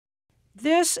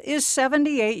This is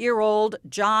 78-year-old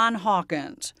John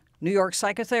Hawkins, New York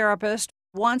psychotherapist,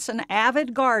 once an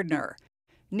avid gardener,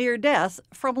 near death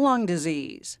from lung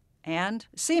disease, and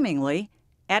seemingly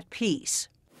at peace.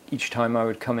 Each time I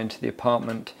would come into the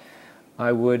apartment,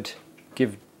 I would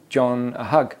give John a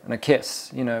hug and a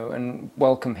kiss, and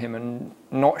welcome him and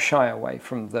not shy away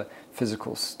from the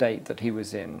physical state that he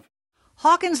was in.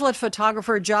 Hawkins let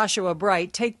photographer Joshua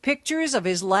Bright take pictures of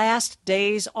his last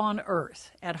days on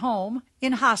Earth, at home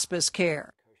in hospice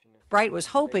care. Bright was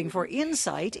hoping for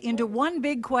insight into one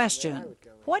big question: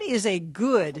 what is a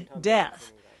good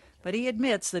death? But he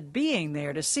admits that being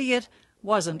there to see it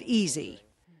wasn't easy.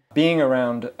 Being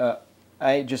around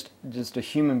just a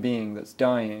human being that's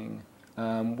dying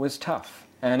was tough,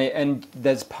 and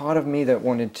there's part of me that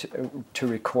wanted to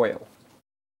recoil.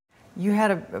 You had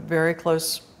a very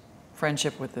close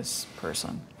friendship with this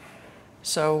person.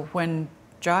 So when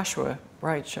Joshua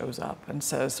Bright shows up and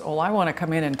says, "Oh, I want to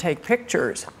come in and take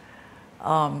pictures,"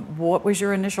 what was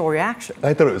your initial reaction?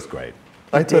 I thought it was great.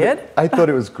 I thought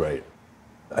it was great.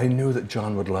 I knew that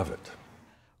John would love it.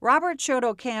 Robert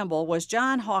Chodo Campbell was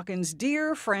John Hawkins'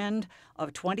 dear friend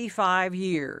of 25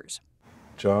 years.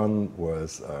 John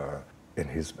was, in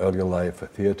his earlier life, a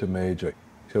theater major.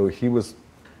 So he was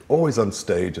always on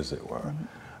stage, as it were. Mm-hmm.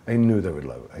 I knew they would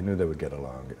love it. I knew they would get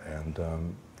along. And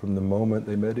from the moment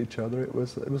they met each other, it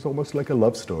was almost like a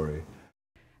love story.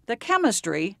 The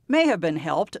chemistry may have been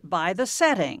helped by the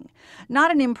setting.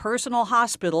 Not an impersonal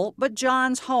hospital, but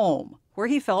John's home, where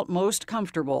he felt most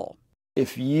comfortable.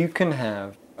 If you can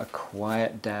have a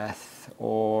quiet death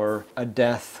or a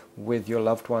death with your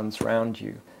loved ones around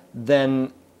you,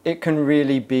 then it can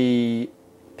really be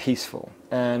peaceful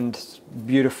and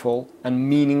beautiful and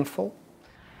meaningful.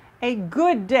 A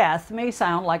good death may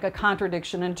sound like a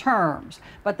contradiction in terms,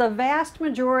 but the vast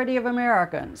majority of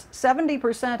Americans,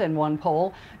 70% in one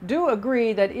poll, do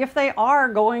agree that if they are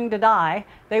going to die,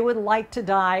 they would like to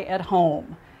die at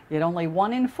home. Yet only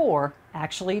 1 in 4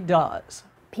 actually does.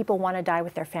 People want to die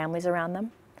with their families around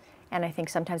them, and I think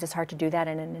sometimes it's hard to do that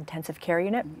in an intensive care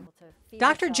unit.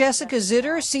 Dr. Jessica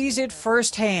Zitter sees it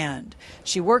firsthand.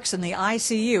 She works in the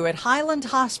ICU at Highland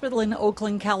Hospital in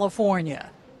Oakland, California.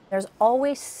 There's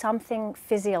always something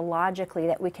physiologically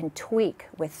that we can tweak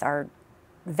with our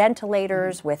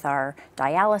ventilators, with our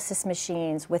dialysis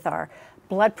machines, with our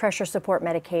blood pressure support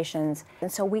medications. And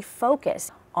so we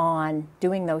focus on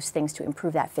doing those things to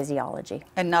improve that physiology.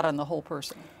 And not on the whole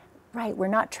person. Right, we're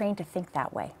not trained to think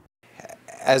that way.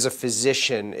 As a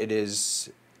physician, it is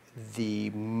the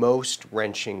most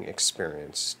wrenching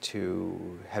experience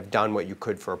to have done what you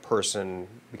could for a person,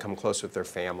 become close with their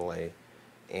family,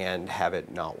 and have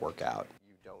it not work out.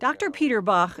 Dr. Peter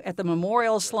Bach at the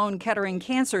Memorial Sloan Kettering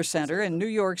Cancer Center in New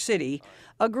York City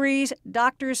agrees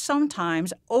doctors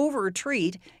sometimes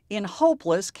overtreat in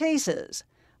hopeless cases.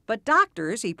 But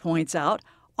doctors, he points out,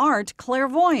 aren't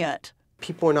clairvoyant.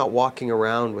 People are not walking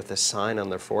around with a sign on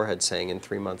their forehead saying, "In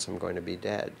 3 months I'm going to be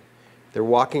dead." They're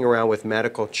walking around with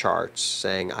medical charts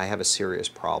saying, "I have a serious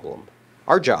problem."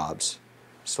 Our jobs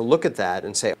is to look at that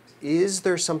and say, is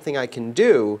there something I can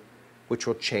do which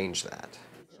will change that?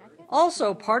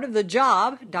 Also, part of the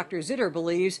job, Dr. Zitter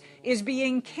believes, is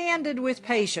being candid with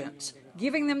patients,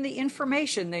 giving them the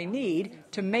information they need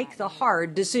to make the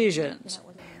hard decisions.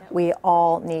 We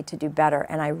all need to do better,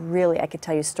 and I could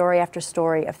tell you story after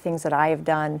story of things that I have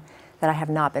done that I have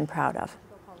not been proud of.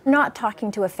 Not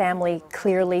talking to a family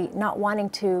clearly, not wanting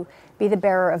to be the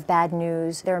bearer of bad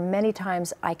news. There are many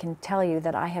times I can tell you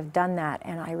that I have done that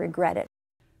and I regret it.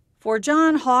 For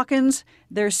John Hawkins,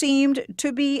 there seemed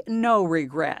to be no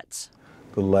regrets.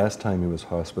 The last time he was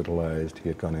hospitalized, he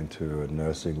had gone into a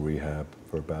nursing rehab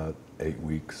for about 8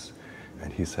 weeks,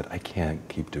 and he said, "I can't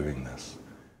keep doing this."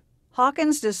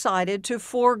 Hawkins decided to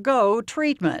forego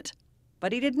treatment,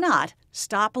 but he did not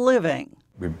stop living.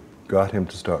 We got him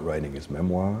to start writing his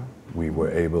memoir. We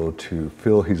were able to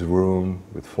fill his room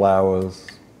with flowers.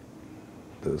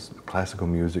 There's classical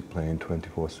music playing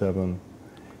 24/7.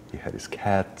 He had his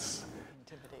cats.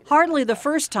 Hardly the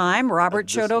first time Robert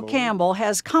Chodo Campbell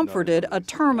has comforted a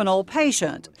terminal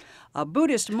patient. A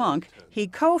Buddhist monk, he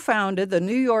co-founded the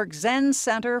New York Zen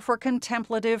Center for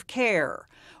Contemplative Care,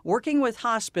 working with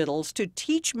hospitals to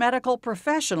teach medical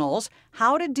professionals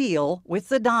how to deal with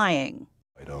the dying.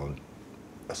 I don't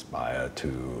aspire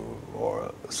to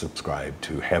or subscribe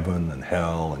to heaven and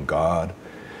hell and God,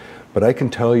 but I can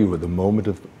tell you at the moment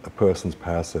of a person's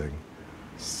passing,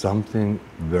 something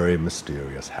very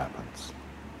mysterious happens.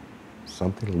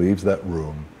 Something leaves that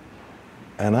room,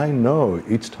 and I know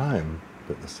each time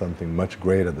that there's something much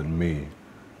greater than me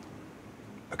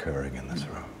occurring in this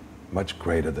room, much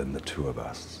greater than the two of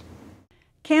us.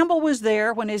 Campbell was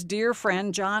there when his dear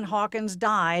friend John Hawkins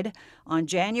died on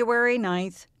January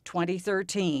 9th,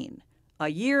 2013, a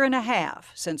year and a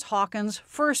half since Hawkins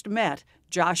first met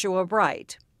Joshua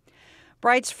Bright.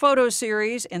 Bright's photo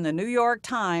series in the New York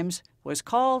Times was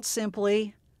called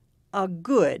simply A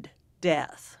Good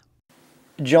Death.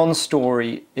 John's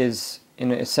story is,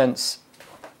 in a sense,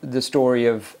 the story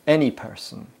of any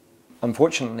person.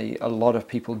 Unfortunately, a lot of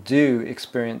people do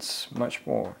experience much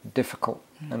more difficult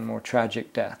and more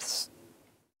tragic deaths.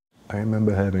 I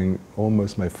remember having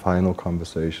almost my final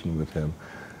conversation with him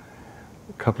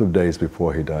a couple of days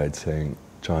before he died, saying,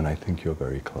 "John, I think you're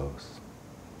very close."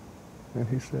 And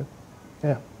he said,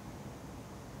 "Yeah,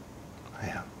 I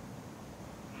am."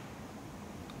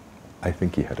 I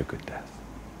think he had a good death.